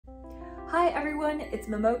Hi everyone, it's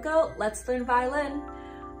Momoko. Let's learn violin.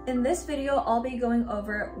 In this video, I'll be going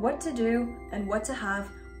over what to do and what to have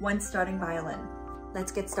when starting violin.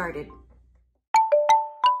 Let's get started.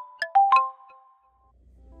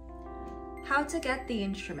 How to get the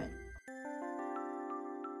instrument.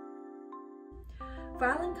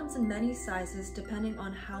 Violin comes in many sizes depending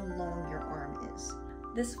on how long your arm is.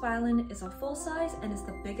 This violin is a full size and is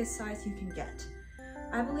the biggest size you can get.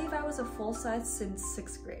 I believe I was a full size since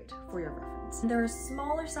 6th grade, for your reference. There are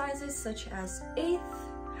smaller sizes such as 1/8,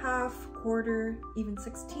 half, quarter, even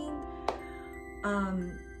 1/16.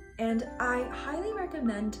 And I highly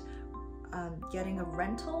recommend getting a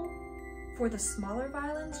rental for the smaller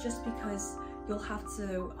violins just because you'll have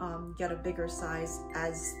to get a bigger size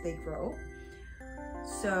as they grow.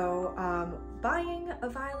 So buying a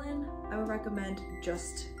violin, I would recommend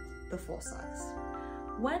just the full size.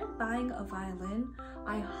 When buying a violin,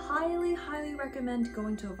 I highly recommend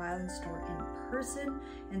going to a violin store in person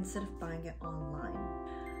instead of buying it online.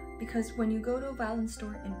 Because when you go to a violin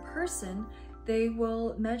store in person, they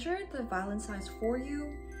will measure the violin size for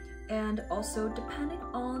you, and also depending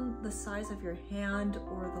on the size of your hand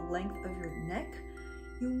or the length of your neck,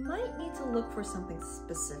 you might need to look for something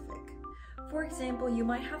specific. For example, you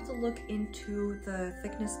might have to look into the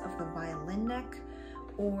thickness of the violin neck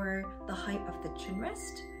or the height of the chin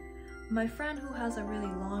rest. My friend who has a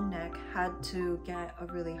really long neck had to get a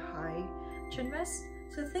really high chin rest.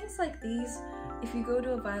 So things like these, if you go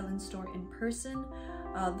to a violin store in person,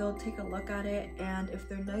 they'll take a look at it, and if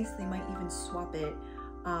they're nice, they might even swap it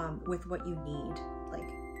with what you need,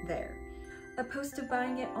 like there. Opposed to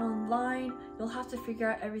buying it online, you'll have to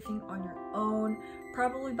figure out everything on your own,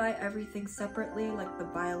 probably buy everything separately, like the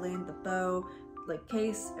violin, the bow, like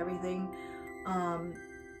case, everything.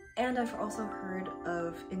 And I've also heard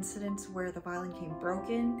of incidents where the violin came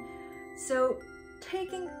broken. So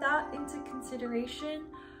taking that into consideration,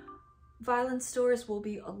 violin stores will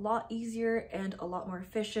be a lot easier and a lot more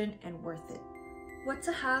efficient and worth it. What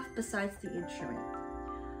to have besides the instrument?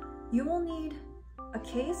 You will need a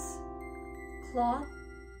case, cloth,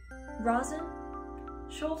 rosin,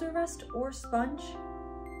 shoulder rest or sponge,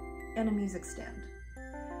 and a music stand.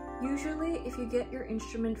 Usually, if you get your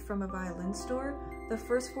instrument from a violin store, the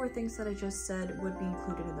first 4 things that I just said would be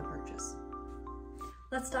included in the purchase.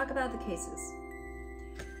 Let's talk about the cases.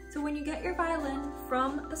 So when you get your violin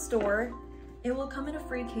from the store, it will come in a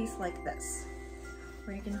free case like this,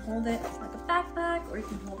 where you can hold it like a backpack or you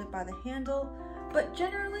can hold it by the handle, but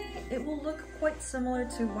generally it will look quite similar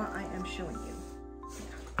to what I am showing you.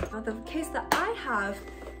 Now, the case that I have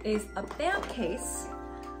is a BAM case.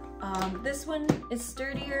 This one is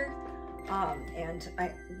sturdier, and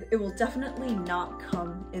it will definitely not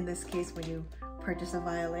come in this case when you purchase a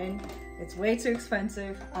violin. It's way too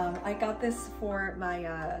expensive. I got this for my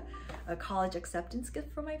a college acceptance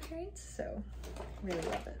gift from my parents, so really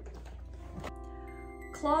love it.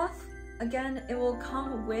 Cloth, again, it will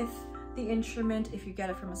come with the instrument if you get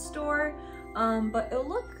it from a store, but it'll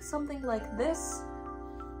look something like this.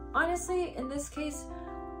 Honestly, in this case,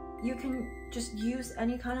 you can just use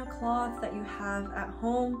any kind of cloth that you have at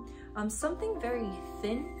home. Something very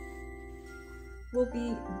thin will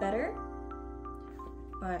be better.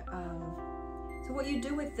 But so what you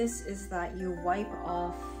do with this is that you wipe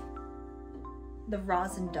off the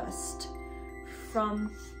rosin dust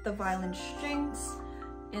from the violin strings,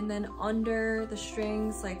 and then under the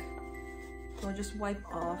strings, like, we'll just wipe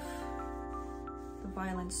off the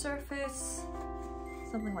violin surface,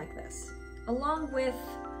 something like this. Along with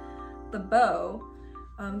the bow,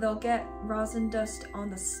 they'll get rosin dust on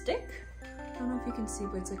the stick. I don't know if you can see,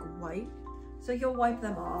 but it's like white. So you'll wipe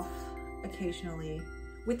them off occasionally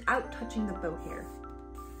without touching the bow hair.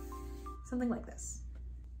 Something like this.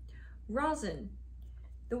 Rosin.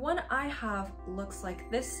 The one I have looks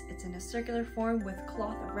like this. It's in a circular form with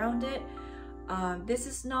cloth around it. This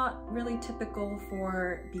is not really typical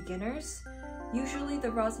for beginners. Usually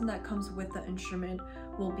the rosin that comes with the instrument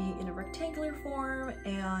will be in a rectangular form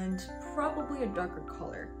and probably a darker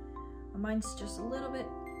color. Mine's just a little bit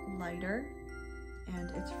lighter, and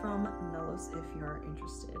it's from Mellows if you're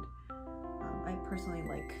interested. I personally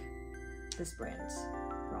like this brand's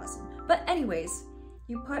rosin. But anyways,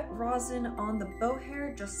 you put rosin on the bow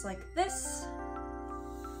hair just like this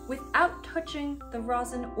without touching the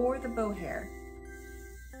rosin or the bow hair.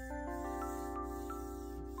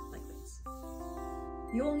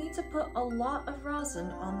 You'll need to put a lot of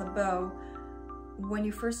rosin on the bow when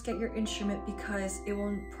you first get your instrument because it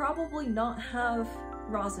will probably not have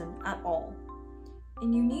rosin at all.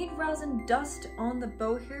 And you need rosin dust on the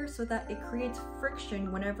bow hair so that it creates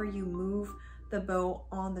friction whenever you move the bow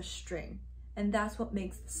on the string. And that's what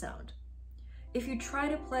makes the sound. If you try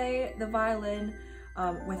to play the violin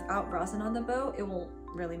without rosin on the bow, it will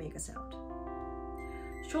really make a sound.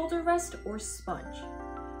 Shoulder rest or sponge.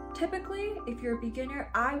 Typically, if you're a beginner,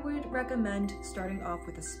 I would recommend starting off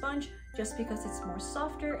with a sponge just because it's more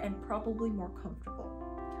softer and probably more comfortable.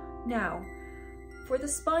 Now, for the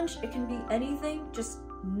sponge, it can be anything, just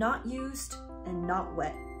not used and not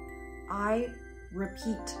wet. I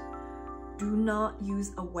repeat, do not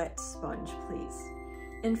use a wet sponge, please.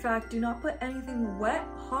 In fact, do not put anything wet,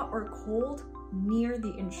 hot, or cold near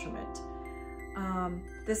the instrument.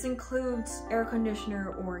 This includes air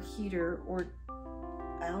conditioner or heater, or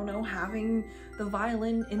I don't know, having the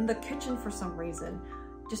violin in the kitchen for some reason.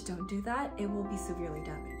 Just don't do that, it will be severely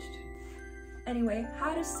damaged. Anyway,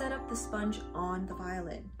 how to set up the sponge on the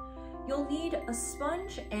violin. You'll need a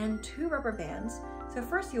sponge and 2 rubber bands. So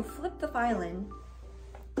first you'll flip the violin,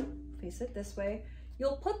 face it this way.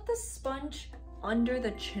 You'll put the sponge under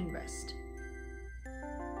the chin rest.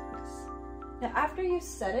 Yes. Now after you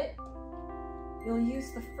set it, you'll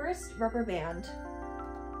use the first rubber band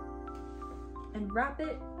and wrap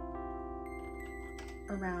it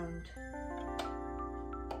around.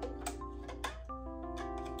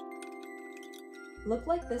 Look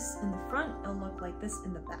like this in the front, it'll look like this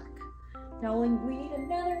in the back. Now we need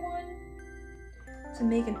another one to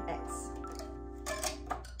make an X.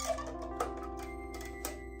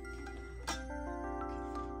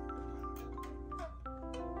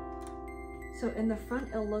 So in the front,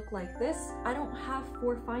 it'll look like this. I don't have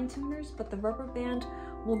 4 fine tuners, but the rubber band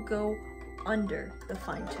will go under the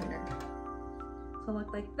fine tuner. So it'll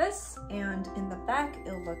look like this, and in the back,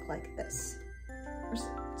 it'll look like this. Or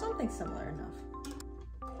something similar enough.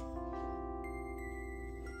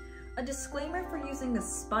 A disclaimer for using the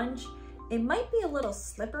sponge, it might be a little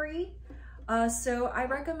slippery, so I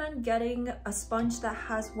recommend getting a sponge that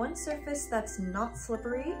has one surface that's not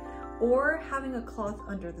slippery, or having a cloth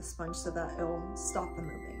under the sponge so that it'll stop the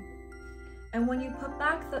moving. And when you put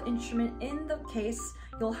back the instrument in the case,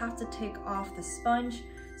 you'll have to take off the sponge.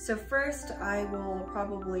 So first, I will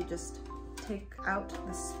probably just take out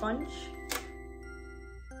the sponge.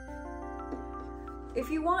 If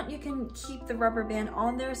you want, you can keep the rubber band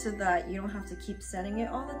on there so that you don't have to keep setting it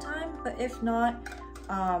all the time. But if not,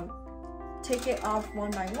 take it off one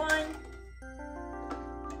by one.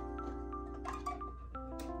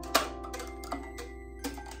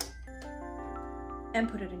 And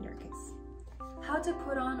put it in your case. How to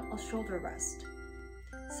put on a shoulder rest.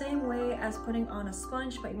 Same way as putting on a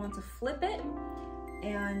sponge, but you want to flip it.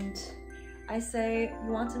 And I say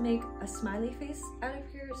you want to make a smiley face out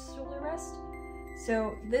of your shoulder rest.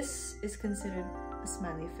 So this is considered a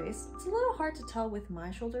smiley face. It's a little hard to tell with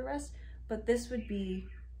my shoulder rest, but this would be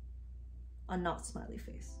a not smiley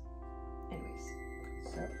face. Anyways,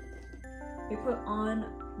 so we put on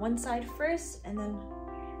one side first and then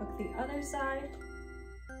hook the other side.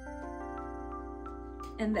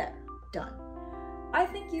 And there, done. I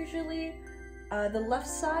think usually the left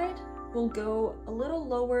side will go a little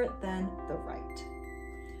lower than the right,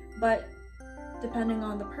 but depending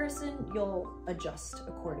on the person, you'll adjust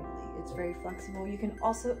accordingly. It's very flexible. You can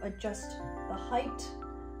also adjust the height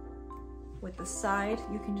with the side.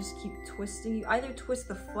 You can just keep twisting. You either twist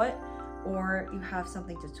the foot or you have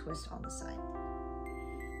something to twist on the side.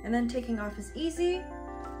 And then taking off is easy.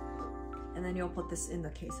 And then you'll put this in the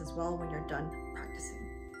case as well when you're done practicing.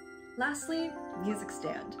 Lastly, music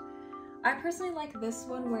stand. I personally like this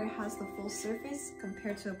one where it has the full surface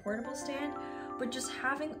compared to a portable stand, but just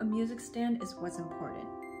having a music stand is what's important.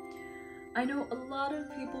 I know a lot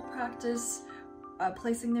of people practice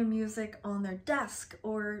placing their music on their desk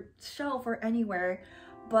or shelf or anywhere,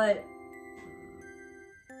 but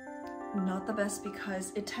not the best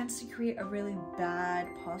because it tends to create a really bad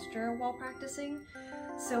posture while practicing.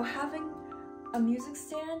 So having a music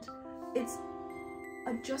stand, it's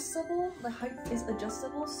adjustable, the height is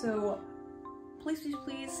adjustable, so please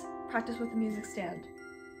practice with the music stand.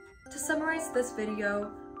 To summarize this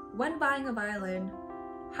video, when buying a violin,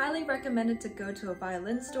 highly recommended to go to a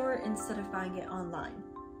violin store instead of buying it online.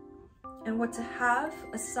 And what to have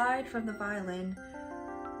aside from the violin,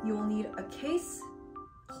 you will need a case,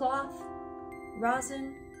 cloth,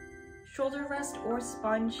 rosin, shoulder rest or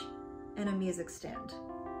sponge, and a music stand.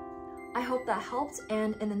 I hope that helped,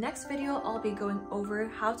 and in the next video I'll be going over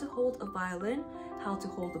how to hold a violin, how to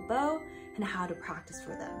hold a bow, and how to practice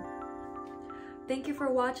for them. Thank you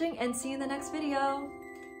for watching and see you in the next video!